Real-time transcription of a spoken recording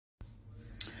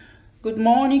Good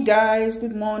morning, guys.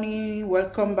 Good morning.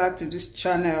 Welcome back to this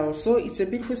channel. So it's a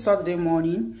beautiful Saturday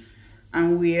morning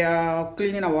and we are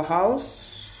cleaning our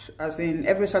house. As in,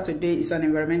 every Saturday is an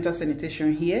environmental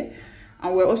sanitation here,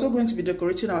 and we're also going to be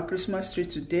decorating our Christmas tree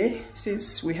today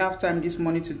since we have time this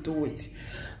morning to do it.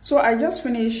 So I just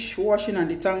finished washing and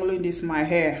detangling my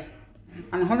hair,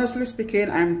 and honestly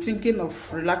speaking, I'm thinking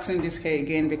of relaxing this hair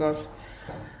again because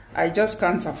I just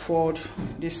can't afford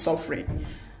this suffering.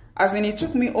 As in, it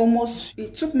took me almost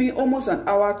an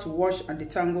hour to wash and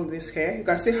detangle this hair. You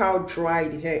can see how dry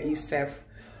the hair is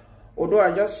although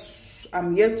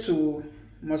I'm yet to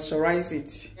moisturize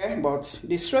it, but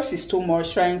the stress is too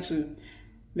much trying to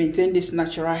maintain this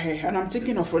natural hair, and I'm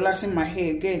thinking of relaxing my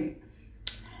hair again.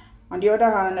 On the other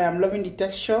hand, I'm loving the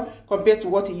texture compared to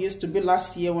what it used to be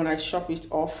last year when I chopped it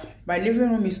off. My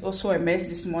living room is also a mess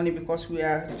this morning because we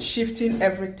are shifting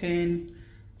everything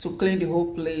to clean the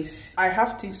whole place. I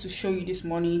have things to show you this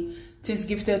morning, things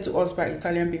gifted to us by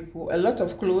Italian people. A lot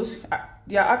of clothes,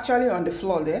 they are actually on the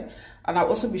floor there, and I'll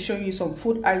also be showing you some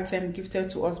food items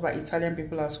gifted to us by Italian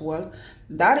people as well.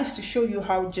 That is to show you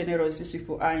how generous these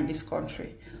people are in this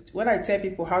country. When I tell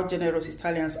people how generous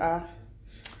Italians are,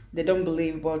 they don't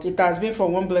believe, but it has been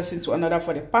from one blessing to another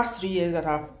for the past 3 years that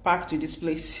I've packed to this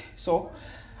place. So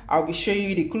I'll be showing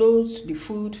you the clothes, the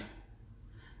food,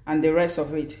 and the rest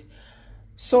of it.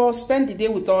 So spend the day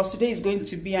with us. Today is going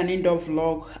to be an indoor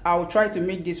vlog. I will try to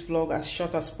make this vlog as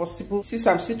short as possible since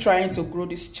I'm still trying to grow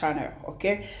this channel.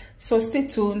 Okay, so stay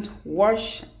tuned,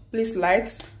 watch, please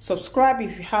like, subscribe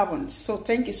if you haven't. So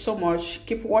thank you so much,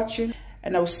 keep watching,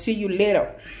 and I'll see you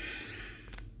later.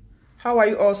 How are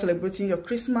you all celebrating your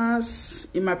Christmas?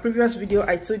 In my previous video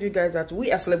I told you guys that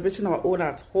we are celebrating our own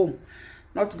at home,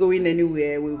 not going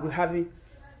anywhere.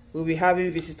 We'll be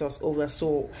having visitors over,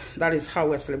 so that is how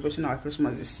we're celebrating our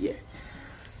Christmas this year.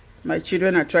 My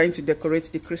children are trying to decorate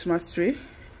the Christmas tree,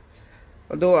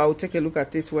 although I will take a look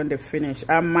at it when they finish.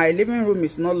 And my living room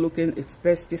is not looking its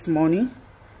best this morning.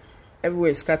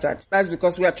 Everywhere is scattered. That's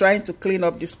because we are trying to clean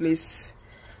up this place,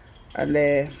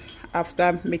 and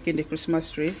after making the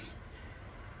Christmas tree,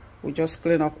 we just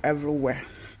clean up everywhere.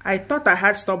 I thought I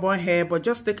had stubborn hair, but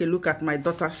just take a look at my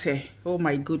daughter's hair. Oh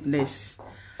my goodness.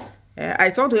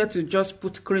 I told her to just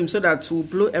put cream so that we'll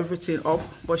blow everything up,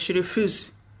 but she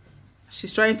refused.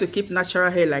 She's trying to keep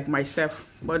natural hair like myself,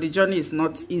 but the journey is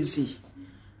not easy.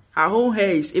 Her own hair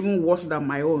is even worse than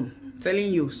my own. I'm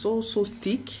telling you, so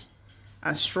thick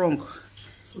and strong.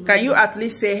 Can you at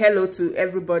least say hello to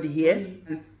everybody here?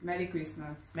 Merry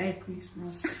Christmas. Merry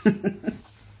Christmas.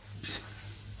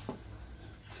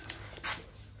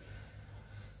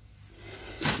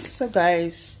 So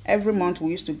guys, every month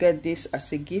we used to get this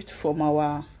as a gift from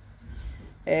our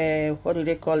what do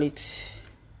they call it?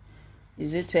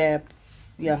 Is it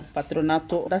yeah,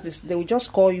 patronato? That is, they will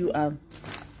just call you and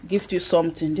gift you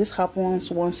something. This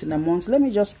happens once in a month. Let me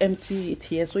just empty it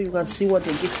here so you can see what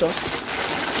they gift us.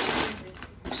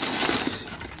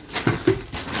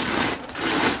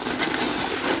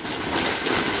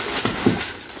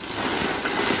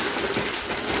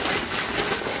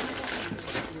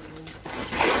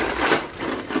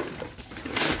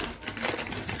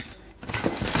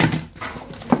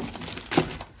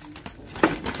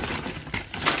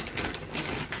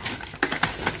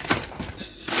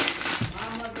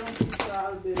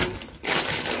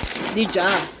 Di già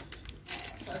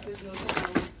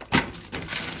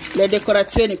le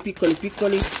decorazioni piccoli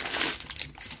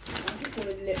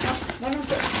ma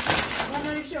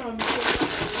non riusciamo a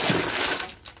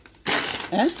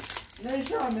non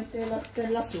riusciamo a mettere la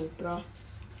stella sopra.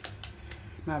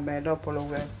 Vabbè, dopo lo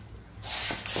vedo.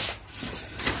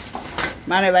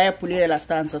 Ma ne vai a pulire la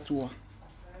stanza tua,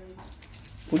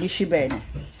 pulisci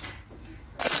bene.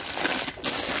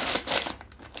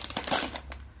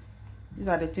 These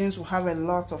are the things. We have a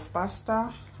lot of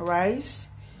pasta, rice,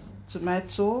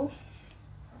 tomato,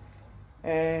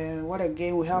 what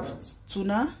again? We have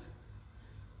tuna,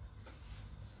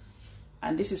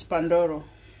 and this is Pandoro.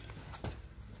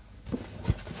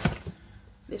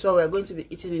 This is what we are going to be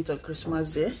eating it on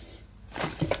Christmas Day.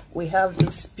 We have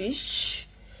this peach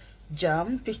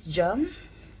jam,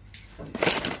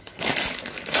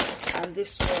 and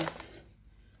this one,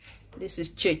 this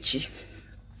is chechi.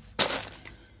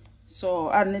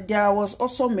 So, and there was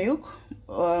also milk.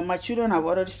 My children have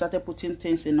already started putting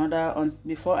things in order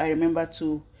before I remember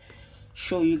to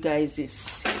show you guys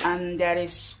this. And there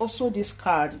is also this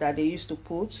card that they used to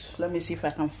put. Let me see if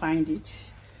I can find it.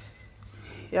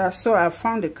 Yeah, so I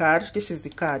found the card. This is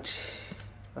the card.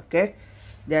 Okay,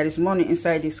 there is money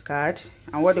inside this card,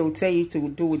 and what they will tell you to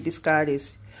do with this card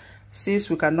is Since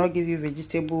we cannot give you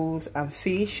vegetables and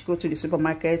fish, go to the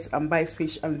supermarkets and buy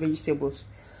fish and vegetables.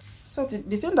 So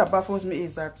the thing that baffles me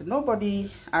is that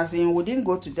nobody, as in we didn't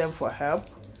go to them for help.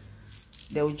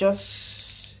 They will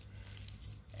just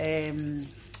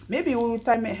maybe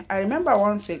I remember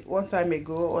one time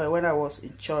ago when I was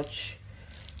in church,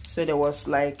 so there was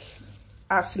like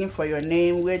asking for your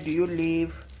name, where do you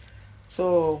live.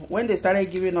 So when they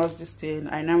started giving us this thing,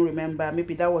 I now remember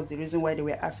maybe that was the reason why they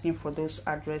were asking for those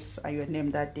address and your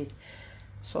name that day.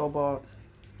 So but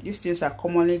these things are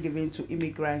commonly given to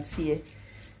immigrants here,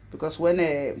 because when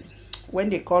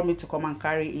they called me to come and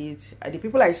carry it, the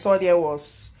people I saw there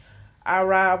was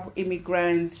Arab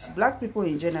immigrants, black people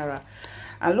in general.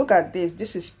 And look at this.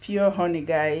 This is pure honey,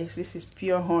 guys. This is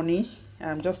pure honey.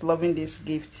 I'm just loving this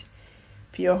gift.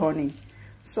 Pure honey.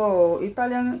 So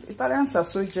Italians are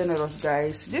so generous,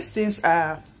 guys. These things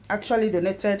are actually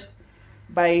donated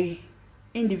by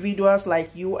individuals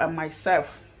like you and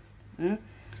myself.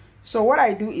 So what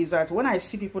I do is that when I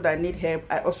see people that need help,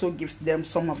 I also give them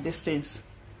some of these things.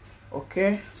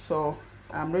 Okay, so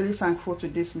I'm really thankful to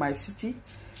this my city.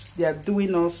 They are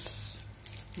doing us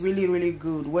really, really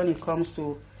good when it comes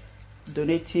to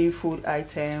donating food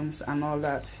items and all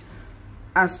that.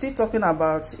 And still talking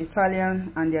about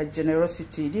Italian and their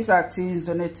generosity, these are things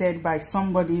donated by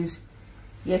somebody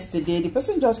yesterday. The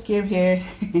person just came here,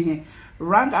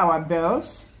 rang our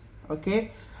bells,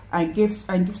 okay, and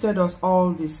gifted us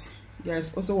all this.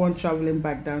 There's also one traveling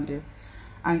back down there,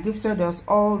 and gifted us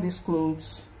all these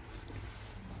clothes.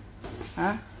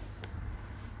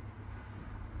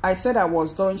 I said I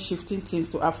was done shifting things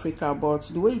to Africa, but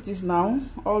the way it is now,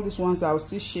 all these ones I will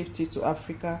still shift it to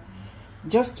Africa,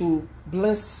 just to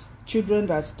bless children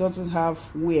that doesn't have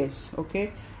wares.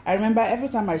 Okay, I remember every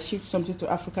time I shift something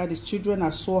to Africa, these children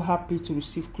are so happy to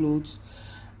receive clothes.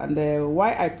 And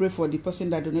why I pray for the person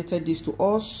that donated this to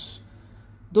us,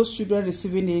 those children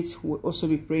receiving it will also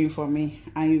be praying for me.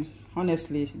 And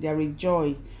honestly, there is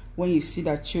joy when you see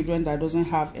that children that doesn't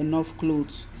have enough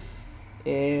clothes,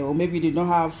 or maybe they don't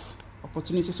have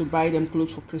opportunity to buy them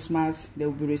clothes for Christmas, they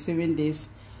will be receiving this.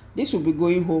 This will be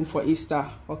going home for Easter.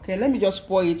 Okay, let me just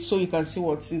pour it so you can see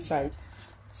what's inside.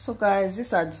 So guys,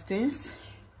 these are the things.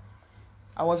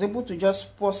 I was able to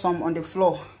just pour some on the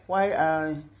floor while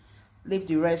I leave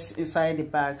the rest inside the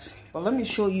bags. But let me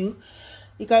show you.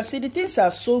 You can see the things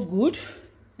are so good.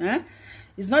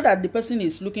 It's not that the person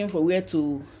is looking for where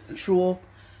to throw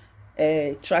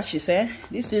trashes.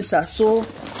 These things are so,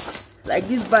 like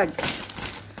this bag.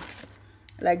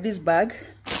 Like this bag.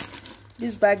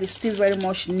 This bag is still very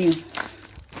much new.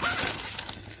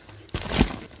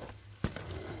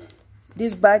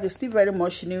 This bag is still very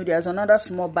much new. There's another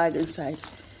small bag inside.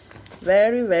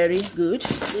 Very, very good.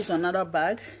 This is another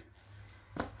bag.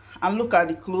 And look at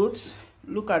the clothes.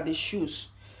 Look at the shoes.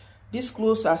 These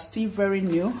clothes are still very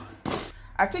new.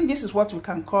 I think this is what we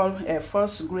can call a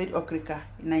first grade okrika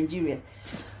in Nigeria.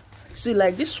 See,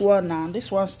 like this one now.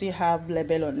 This one still have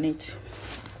label on it.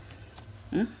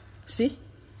 See?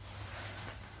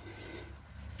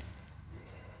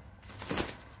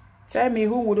 Tell me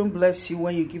who wouldn't bless you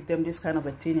when you give them this kind of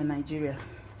a thing in Nigeria.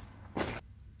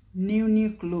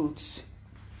 New clothes.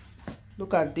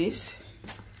 Look at this.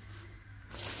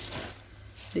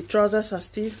 The trousers are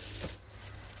still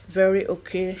very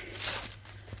okay.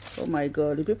 Oh my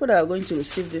God, the people that are going to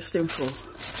receive this thing for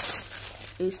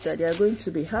Easter, they are going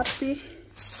to be happy.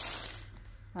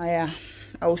 I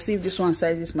will see if this one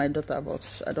sizes my daughter,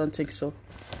 but I don't think so,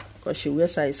 because she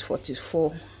wears size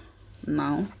 44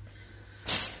 now.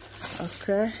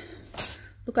 Okay,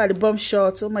 look at the bum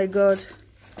shorts. Oh my God,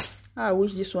 I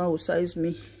wish this one would size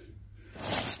me.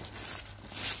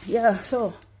 Yeah,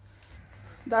 so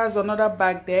that's another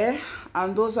bag there,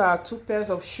 and those are 2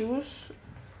 pairs of shoes.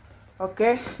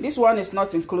 Okay, this one is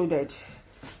not included.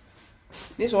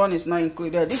 This one is not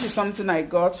included. This is something I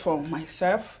got for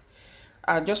myself.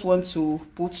 I just want to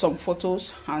put some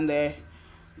photos and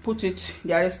put it.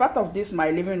 There is part of this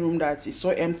my living room that is so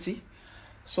empty,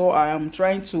 so I am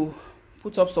trying to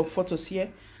put up some photos here.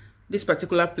 This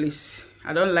particular place,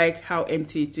 I don't like how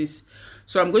empty it is,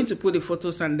 so I'm going to put the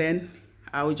photos and then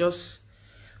I will just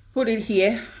put it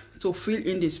here to fill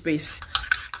in the space.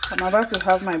 I'm about to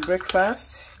have my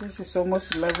breakfast. This is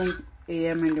almost 11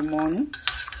 a.m. in the morning.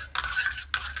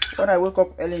 When I wake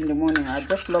up early in the morning, I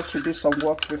just love to do some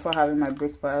work before having my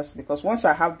breakfast, because once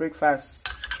I have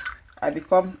breakfast, I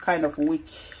become kind of weak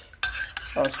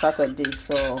on Saturday.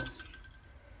 So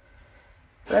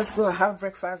let's go have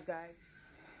breakfast, guys.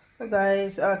 So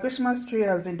guys, our Christmas tree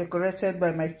has been decorated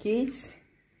by my kids,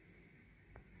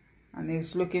 and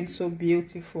it's looking so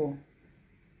beautiful.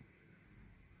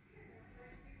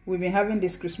 We've been having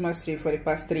this Christmas tree for the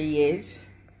past 3 years,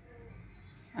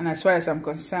 and as far as I'm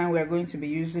concerned, we are going to be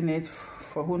using it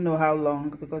for who knows how long,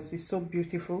 because it's so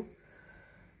beautiful.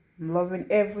 I'm loving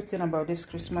everything about this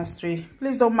Christmas tree.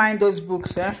 Please don't mind those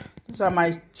books, eh? Those are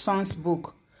my son's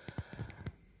book.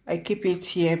 I keep it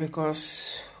here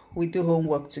because we do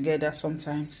homework together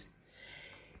sometimes.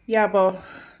 Yeah, but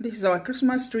this is our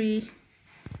Christmas tree.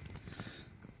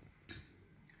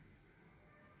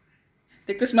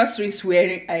 The Christmas tree is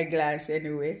wearing eyeglass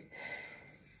anyway.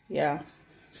 Yeah,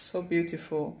 so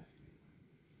beautiful.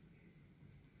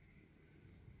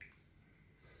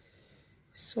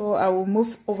 So I will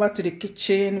move over to the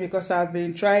kitchen because I've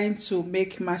been trying to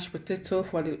make mashed potato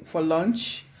for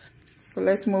lunch. So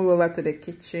let's move over to the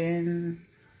kitchen.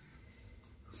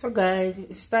 So guys,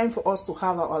 it's time for us to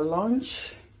have our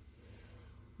lunch.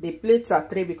 The plates are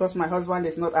 3 because my husband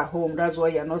is not at home. That's why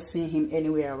you're not seeing him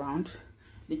anywhere around.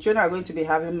 The children are going to be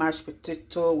having mashed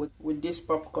potato with this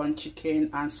popcorn chicken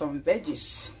and some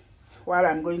veggies, while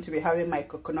I'm going to be having my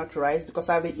coconut rice because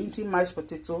I've been eating mashed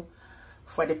potato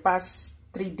for the past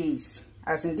 3 days.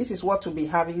 As in, this is what we'll be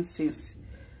having since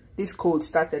this cold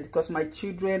started, because my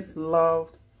children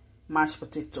loved mashed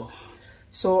potato.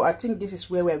 So I think this is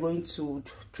where we're going to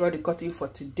draw the curtain for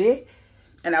today.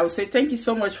 And I will say thank you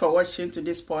so much for watching to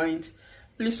this point.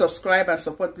 Please subscribe and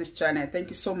support this channel. Thank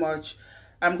you so much.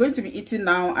 I'm going to be eating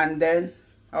now, and then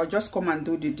I'll just come and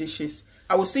do the dishes.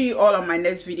 I will see you all on my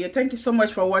next video. Thank you so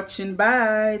much for watching.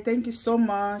 Bye. Thank you so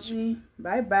much.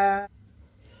 Bye bye.